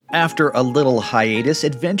After a little hiatus,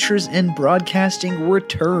 Adventures in Broadcasting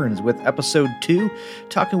returns with Episode 2,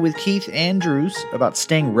 talking with Keith Andrews about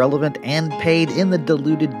staying relevant and paid in the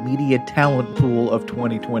diluted media talent pool of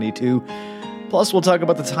 2022. Plus, we'll talk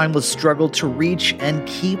about the timeless struggle to reach and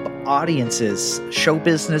keep audiences. Show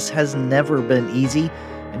business has never been easy,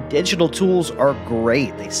 and digital tools are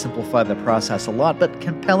great. They simplify the process a lot, but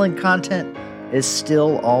compelling content is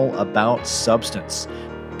still all about substance.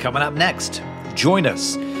 Coming up next, join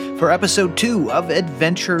us for Episode 2 of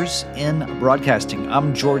Adventures in Broadcasting.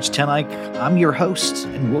 I'm George Tenike. I'm your host,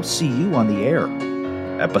 and we'll see you on the air.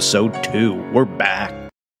 Episode 2. We're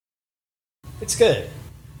back. It's good.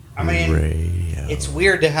 I mean, It's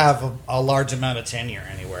weird to have a large amount of tenure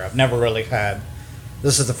anywhere. I've never really had...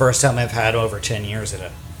 This is the first time I've had over 10 years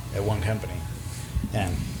at one company.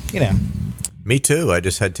 And, you know... Me too. I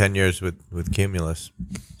just had 10 years with Cumulus.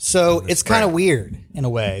 So it's kind of weird in a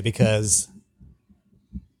way because...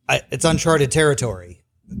 it's uncharted territory.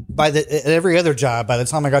 At every other job, by the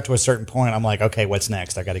time I got to a certain point, I'm like, okay, what's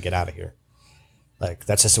next? I got to get out of here. Like,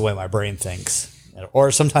 that's just the way my brain thinks.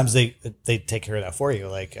 Or sometimes they take care of that for you.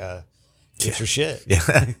 Like, get your shit.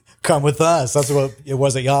 Yeah. Come with us. That's what it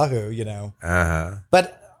was at Yahoo, you know. Uh-huh.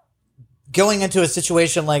 But going into a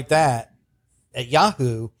situation like that at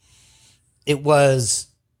Yahoo, it was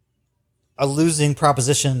a losing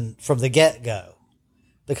proposition from the get-go.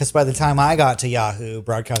 Because by the time I got to Yahoo,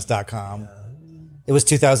 broadcast.com, it was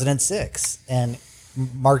 2006. And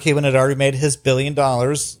Mark Cuban had already made his $1 billion.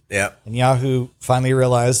 Yeah. And Yahoo finally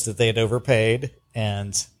realized that they had overpaid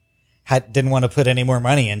and didn't want to put any more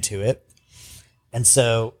money into it. And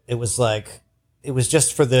so it was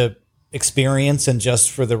just for the experience and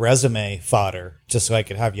just for the resume fodder, just so I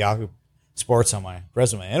could have Yahoo Sports on my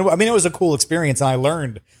resume. And I mean, it was a cool experience and I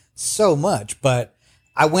learned so much, but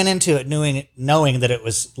I went into it knowing that it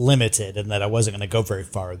was limited and that I wasn't going to go very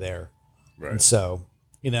far there. Right. And so,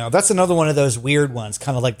 you know, that's another one of those weird ones,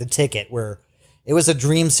 kind of like The Ticket, where it was a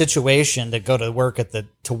dream situation to go to work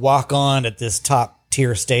to walk on at this top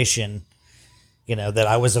tier station, you know, that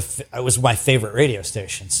I was my favorite radio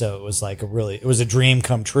station. So it was like it was a dream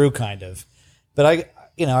come true kind of, but I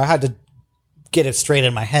had to get it straight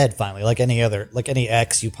in my head finally, like any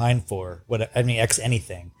ex you pine for,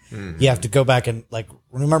 anything. Mm-hmm. You have to go back and like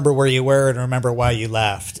remember where you were and remember why you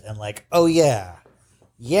left and like, oh yeah,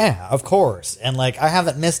 of course. And like, I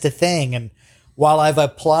haven't missed a thing. And while I've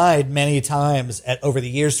applied many times over the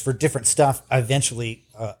years for different stuff, I eventually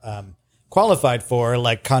qualified for,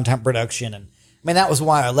 like content production. And I mean, that was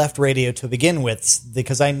why I left radio to begin with,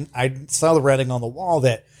 because I saw the writing on the wall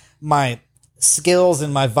that my skills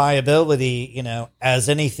and my viability, you know, as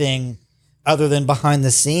anything other than behind the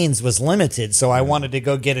scenes was limited. So I wanted to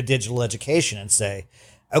go get a digital education and say,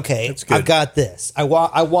 okay, I've got this. I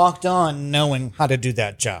walked on knowing how to do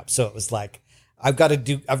that job. So it was like, I've got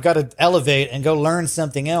to elevate and go learn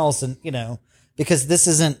something else. And, you know, because this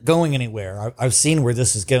isn't going anywhere. I've seen where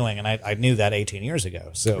this is going. And I knew that 18 years ago.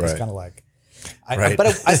 So it was kind of like,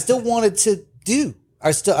 but I still wanted to do.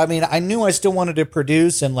 I knew I still wanted to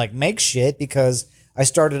produce and like make shit because I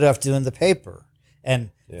started off doing the paper and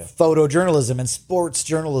photojournalism and sports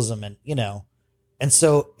journalism and, you know, and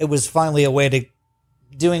so it was finally a way to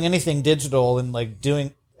doing anything digital and like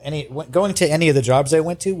going to any of the jobs I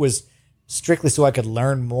went to was strictly so I could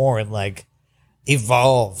learn more and like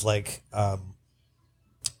evolve. Like,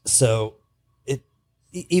 so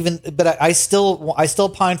but I still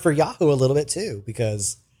pine for Yahoo a little bit too,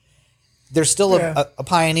 because there's still a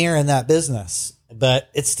pioneer in that business, but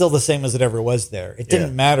it's still the same as it ever was there. It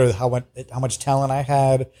didn't matter how much talent I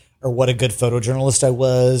had or what a good photojournalist I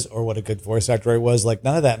was or what a good voice actor I was. Like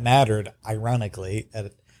none of that mattered, ironically,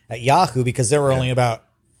 at Yahoo, because they were only about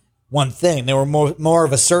one thing. They were more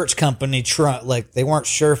of a search company. Like they weren't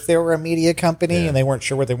sure if they were a media company and they weren't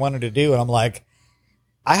sure what they wanted to do. And I'm like,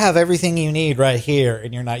 I have everything you need right here,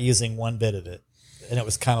 and you're not using one bit of it. And it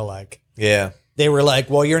was kind of like, they were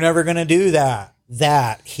like, well, you're never going to do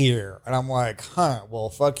that here. And I'm like, well,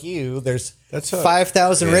 fuck you. There's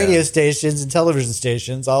 5,000 radio stations and television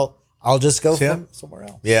stations. I'll just go somewhere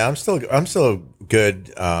else. Yeah, I'm still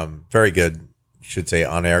good, very good, should say,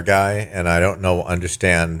 on-air guy. And I don't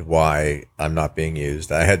understand why I'm not being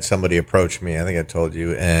used. I had somebody approach me, I think I told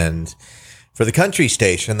you, and for the country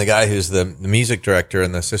station, the guy who's the music director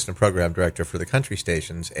and the assistant program director for the country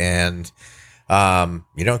stations. And,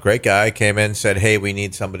 great guy, came in, said, hey, we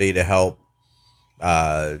need somebody to help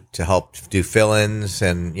do fill-ins.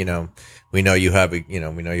 And, we know you have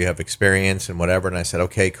experience and whatever. And I said,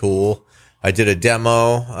 okay, cool. I did a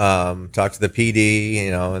demo, talked to the PD,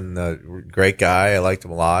 and the great guy. I liked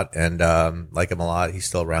him a lot and, like him a lot. He's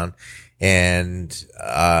still around. And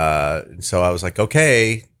so I was like,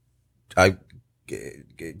 okay, I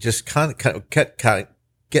just kind of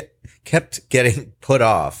kept getting put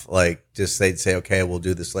off. Like, just they'd say, okay, we'll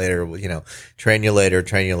do this later. We'll, train you later.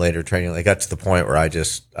 It got to the point where I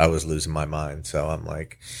was losing my mind. So I'm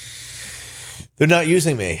like, they're not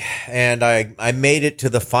using me. And I made it to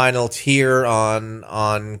the final tier on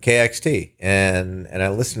KXT, and I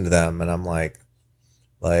listened to them, and I'm like,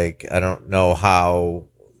 I don't know how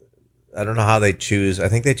they choose. I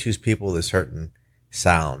think they choose people with a certain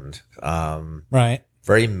sound. Right.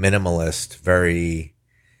 Very minimalist,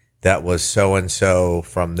 that was so-and-so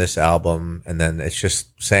from this album, and then it's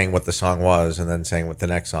just saying what the song was and then saying what the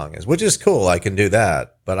next song is, which is cool. I can do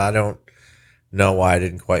that, but I don't know why I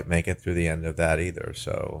didn't quite make it through the end of that either.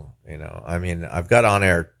 So, I mean, I've got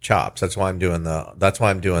on-air chops. That's why I'm doing the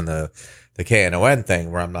KNON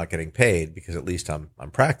thing, where I'm not getting paid, because at least I'm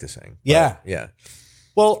practicing. Yeah. But, yeah.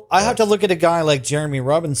 Well, I have to look at a guy like Jeremy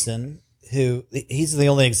Robinson, who he's the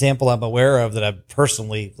only example I'm aware of that I've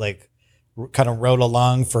personally kind of rode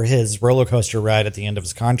along for his roller coaster ride at the end of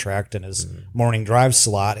his contract and his morning drive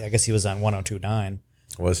slot. I guess he was on 102.9.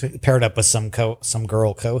 Was he? Paired up with some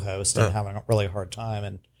girl co-host and having a really hard time.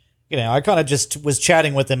 And, I kind of just was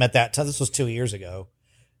chatting with him at that time. This was 2 years ago.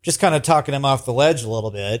 Just kind of talking him off the ledge a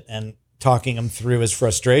little bit and talking him through his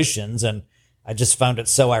frustrations. And I just found it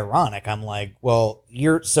so ironic. I'm like, well,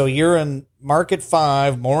 you're in Market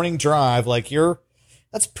 5, morning drive.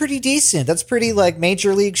 That's pretty decent. That's pretty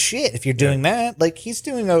major league shit. If you're doing that, he's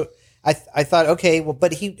doing I thought, okay, well,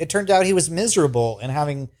 but it turned out he was miserable and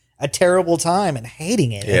having a terrible time and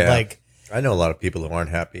hating it. Yeah. And I know a lot of people who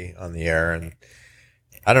aren't happy on the air, and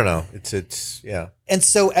I don't know. It's yeah. And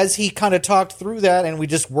so as he kind of talked through that and we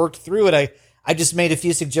just worked through it, I just made a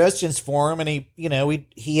few suggestions for him, and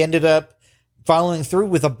he ended up following through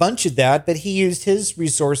with a bunch of that, but he used his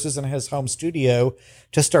resources in his home studio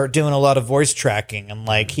to start doing a lot of voice tracking,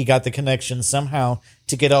 and he got the connection somehow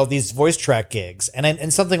to get all these voice track gigs.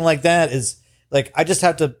 And something like that is I just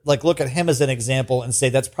have to look at him as an example and say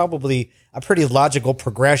that's probably a pretty logical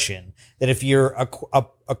progression, that if you're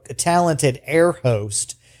a talented air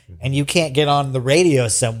host and you can't get on the radio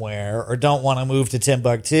somewhere or don't want to move to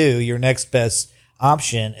Timbuktu, your next best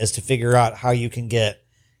option is to figure out how you can get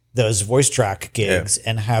those voice track gigs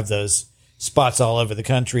and have those spots all over the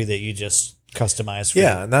country that you just customize for.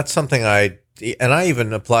 Yeah, and that's something I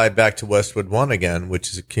even applied back to Westwood One again, which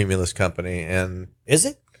is a Cumulus company. And is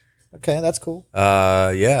it? Okay, that's cool.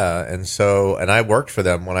 Yeah, and I worked for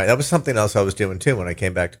them that was something else I was doing too when I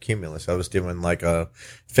came back to Cumulus. I was doing a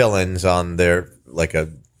fill-ins on their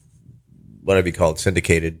whatever you call it,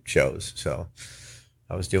 syndicated shows. So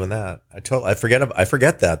I was doing that. I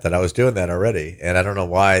forget that I was doing that already, and I don't know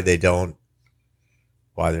why they're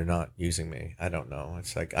not using me. I don't know.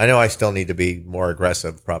 It's I know I still need to be more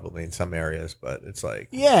aggressive probably in some areas, but it's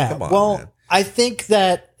come on, man. I think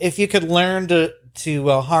that if you could learn to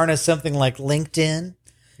harness something like LinkedIn,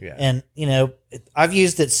 and I've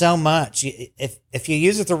used it so much. If you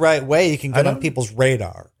use it the right way, you can get on people's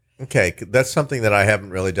radar. Okay, that's something that I haven't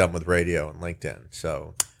really done with radio and LinkedIn.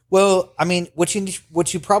 So, well, I mean, what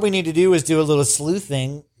you probably need to do is do a little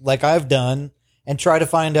sleuthing, like I've done, and try to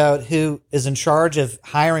find out who is in charge of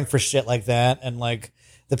hiring for shit like that, and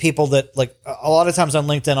the people that a lot of times on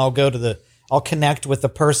LinkedIn, I'll connect with the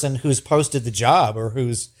person who's posted the job, or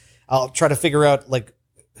I'll try to figure out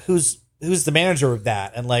who's the manager of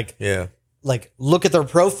that, and look at their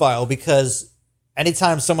profile, because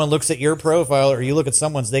anytime someone looks at your profile or you look at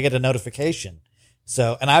someone's, they get a notification.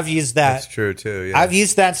 So, and I've used that. That's true too. Yeah. I've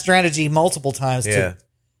used that strategy multiple times to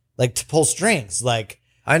pull strings.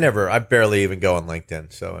 I barely even go on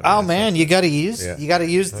LinkedIn. So, you got to use,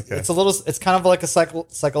 okay. It's kind of like a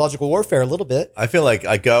psychological warfare a little bit. I feel like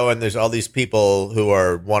I go and there's all these people who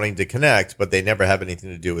are wanting to connect, but they never have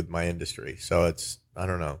anything to do with my industry. So I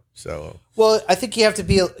don't know. So, well, I think you have to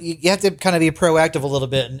kind of be proactive a little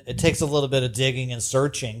bit, and it takes a little bit of digging and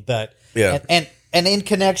searching, but and in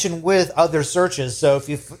connection with other searches. So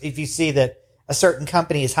if you see that a certain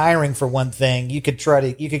company is hiring for one thing, you could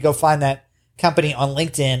go find that company on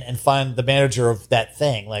LinkedIn and find the manager of that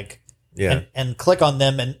thing, and click on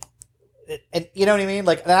them, and you know what I mean?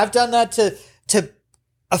 And I've done that to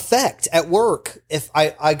effect at work. If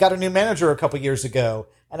I got a new manager a couple years ago,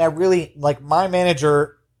 and I really my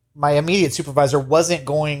manager, my immediate supervisor, wasn't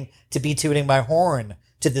going to be tooting my horn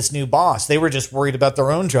to this new boss. They were just worried about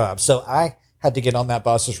their own job. So I had to get on that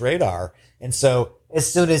boss's radar. And so as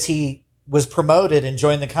soon as he was promoted and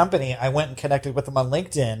joined the company, I went and connected with him on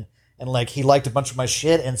LinkedIn, and he liked a bunch of my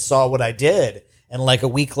shit and saw what I did. And a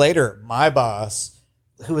week later, my boss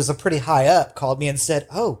who was a pretty high up, called me and said,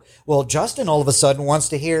 "Oh, well, Justin all of a sudden wants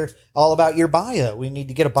to hear all about your bio. We need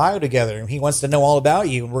to get a bio together, and he wants to know all about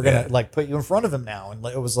you, and we're gonna like put you in front of him now." And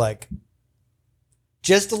it was like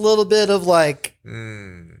just a little bit of like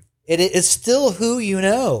it's still who you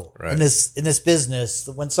know in this business.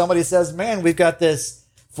 When somebody says, "Man, we've got this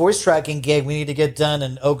voice tracking gig we need to get done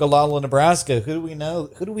in Ogallala, Nebraska," who do we know?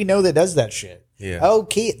 Who do we know that does that shit? Yeah. Oh,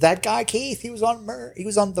 Keith, that guy Keith, he was on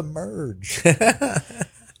the Merge.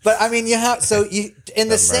 But I mean, in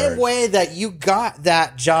the same way that you got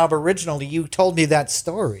that job originally, you told me that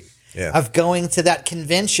story of going to that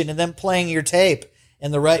convention and then playing your tape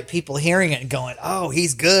and the right people hearing it and going, "Oh,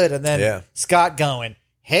 he's good," and then Scott going,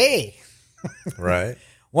 "Hey, right,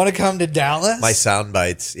 want to come to Dallas?" My sound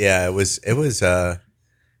bites, it was.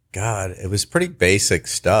 God, it was pretty basic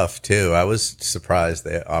stuff too. I was surprised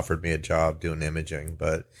they offered me a job doing imaging,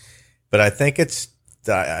 but I think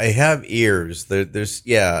I have ears.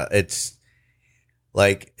 It's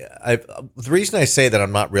like the reason I say that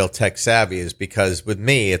I'm not real tech savvy is because with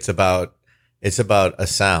me, it's about a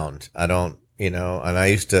sound. I don't, and I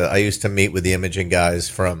used to meet with the imaging guys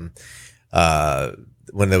from,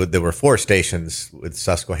 when there were 4 stations with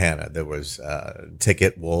Susquehanna. There was,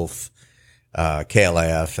 Ticket, Wolf,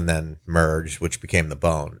 KLAF, and then Merge, which became the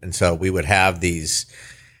Bone. And so we would have these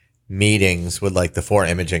meetings with like the 4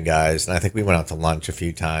 imaging guys, and I think we went out to lunch a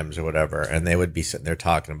few times or whatever, and they would be sitting there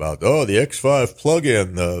talking about, the X5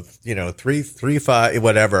 plug-in, the 335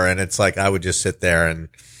 whatever, and it's like I would just sit there and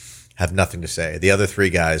have nothing to say. The other 3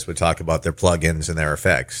 guys would talk about their plugins and their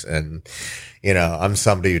effects, and I'm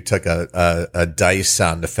somebody who took a dice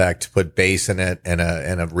sound effect, put bass in it and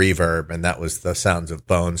a reverb, and that was the sounds of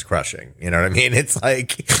bones crushing. You know what I mean? It's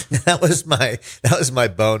like that was my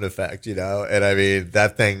bone effect, And I mean,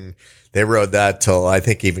 that thing, they rode that till I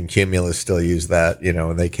think even Cumulus still used that,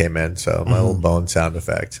 when they came in. So my little bone sound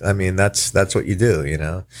effect. I mean, that's what you do,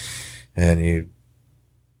 and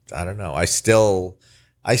I don't know. I still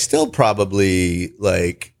probably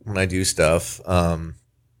like when I do stuff,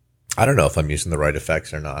 I don't know if I'm using the right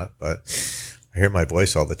effects or not, but I hear my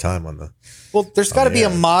voice all the time on the. Well, there's got to be a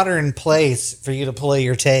modern place for you to play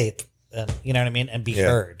your tape, you know what I mean, and be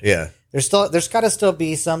heard. Yeah. There's got to still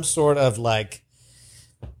be some sort of like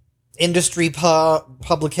industry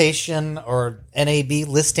publication or NAB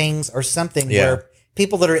listings or something where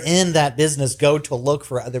people that are in that business go to look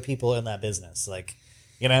for other people in that business, like,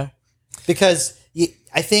 because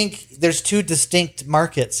I think there's 2 distinct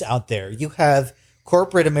markets out there. You have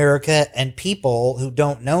corporate America and people who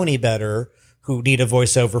don't know any better, who need a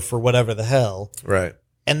voiceover for whatever the hell. Right.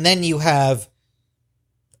 And then you have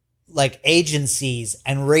like agencies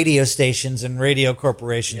and radio stations and radio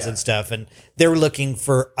corporations and stuff. And they're looking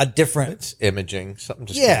for a different. It's imaging. Something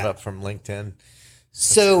just came up from LinkedIn.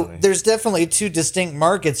 So there's definitely 2 distinct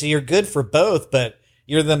markets. You're good for both, but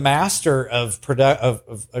you're the master of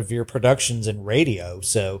your productions in radio.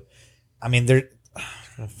 So, I mean,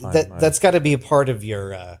 that's got to be a part of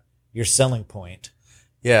your selling point.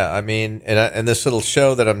 Yeah, I mean, and this little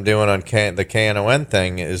show that I'm doing on the KNON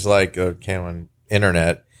thing is like KNON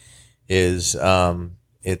Internet is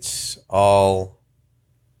it's all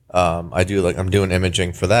I'm doing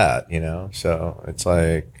imaging for that, So it's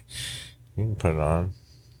like you can put it on.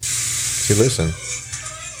 See, listen.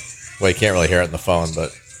 Well, you can't really hear it on the phone,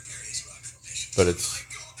 but it's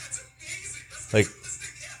like.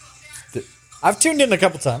 I've tuned in a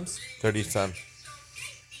couple times. 30 times.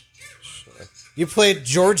 You played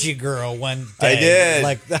Georgie Girl one day. I did.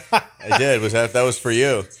 Like I did. That was for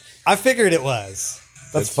you? I figured it was.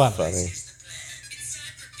 That's funny.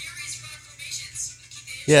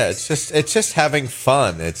 Yeah, it's just having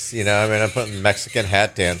fun. It's I'm putting Mexican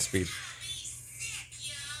hat dance beat.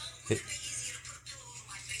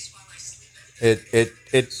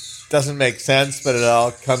 It doesn't make sense, but it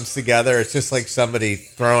all comes together. It's just like somebody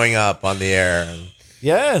throwing up on the air.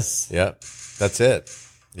 Yes. Yep. That's it.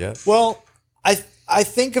 Yeah. Well, I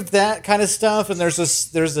think of that kind of stuff, and there's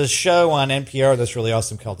a show on NPR that's really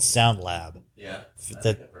awesome called Sound Lab. Yeah.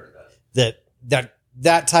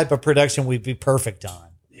 That type of production we'd be perfect on.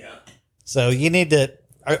 Yeah. So you need to.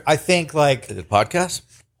 I think like. Is it a podcast?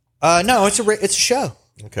 No, it's a show.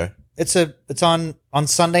 Okay. It's on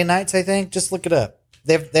Sunday nights, I think. Just look it up.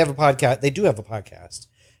 They have a podcast. They do have a podcast,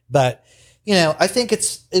 but I think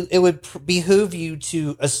it would behoove you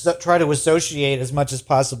to try to associate as much as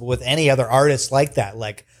possible with any other artists like that,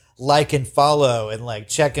 like and follow and like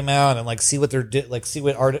check them out and like see what they're see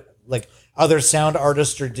what other sound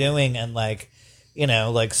artists are doing and like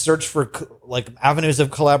search for like avenues of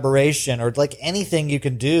collaboration or like anything you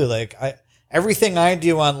can do. Like everything I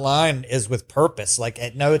do online is with purpose. Like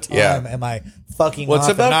at no time am I fucking Well, it's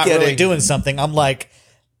off and about not getting- really doing something. I'm like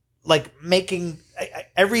making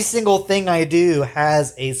every single thing I do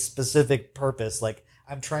has a specific purpose. Like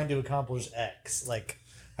I'm trying to accomplish X. Like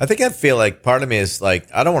I think I feel like part of me is like,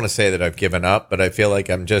 I don't want to say that I've given up, but I feel like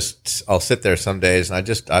I'll sit there some days and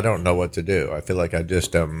I don't know what to do. I feel like I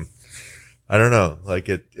just, I don't know. Like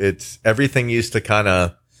it's everything used to kind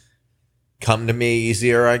of come to me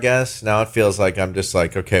easier, I guess. Now it feels like I'm just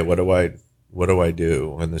like, okay, what do I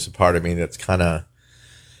do? And there's a part of me that's kind of,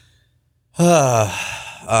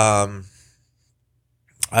 I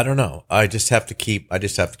don't know. I just have to keep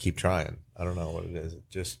trying. I don't know what it is. It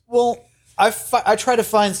just, well, I try to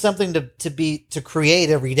find something to create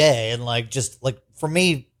every day, and like just like for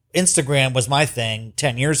me, Instagram was my thing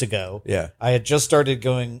 10 years ago. Yeah. I had just started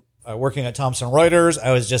working at Thomson Reuters.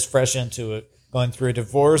 I was just fresh into it, going through a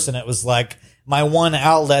divorce, and it was like my one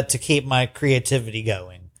outlet to keep my creativity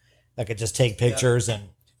going. I could just take pictures and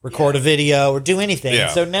record a video or do anything. Yeah.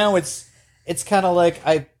 So now it's kind of like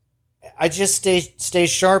I just stay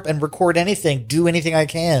sharp and record anything, do anything I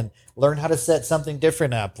can, learn how to set something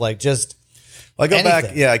different up, like just. I go anything.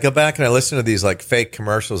 back. Yeah, I go back and I listen to these like fake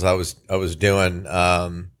commercials I was doing.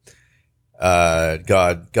 God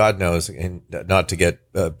knows, and not to get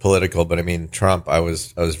political, but I mean Trump. I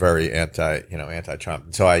was very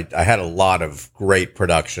anti-Trump. So I had a lot of great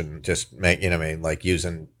production, just like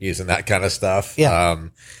using that kind of stuff. Yeah.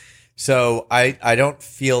 So I don't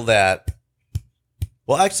feel that.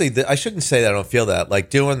 Well, actually, I shouldn't say that I don't feel that. Like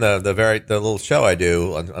doing the little show I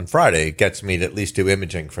do on Friday gets me to at least do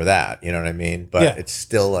imaging for that. You know what I mean? But it's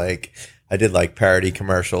still like I did like parody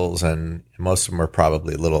commercials, and most of them are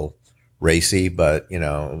probably a little racy. But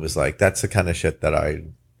it was like that's the kind of shit that I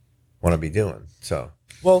want to be doing. So,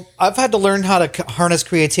 well, I've had to learn how to harness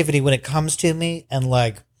creativity when it comes to me, and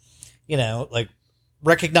like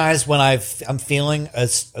recognize when I'm feeling a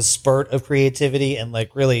spurt of creativity, and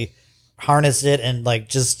like really harness it and like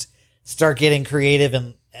just start getting creative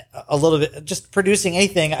and a little bit just producing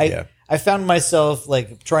anything. I found myself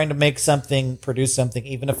like trying to produce something,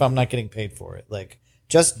 even if I'm not getting paid for it. Like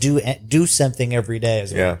just do something every day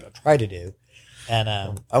is what I try to do. And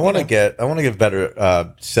I want to get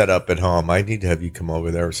better set up at home. I need to have you come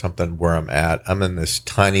over there or something where I'm at. I'm in this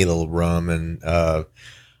tiny little room, and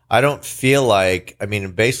I don't feel like. I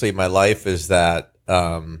mean, basically, my life is that.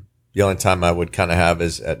 The only time I would kind of have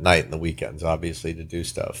is at night and the weekends, obviously, to do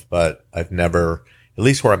stuff. But I've never, at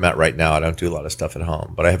least where I'm at right now, I don't do a lot of stuff at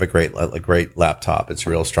home. But I have a great laptop. It's a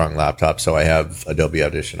real strong laptop. So I have Adobe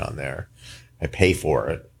Audition on there. I pay for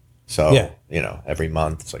it. So, every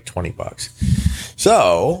month it's like $20.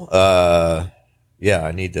 So,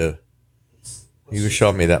 I need to, you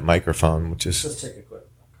show me that microphone, which is. let's take a quick.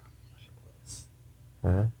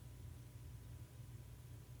 Uh-huh.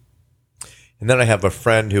 And then I have a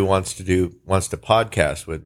friend who wants to podcast with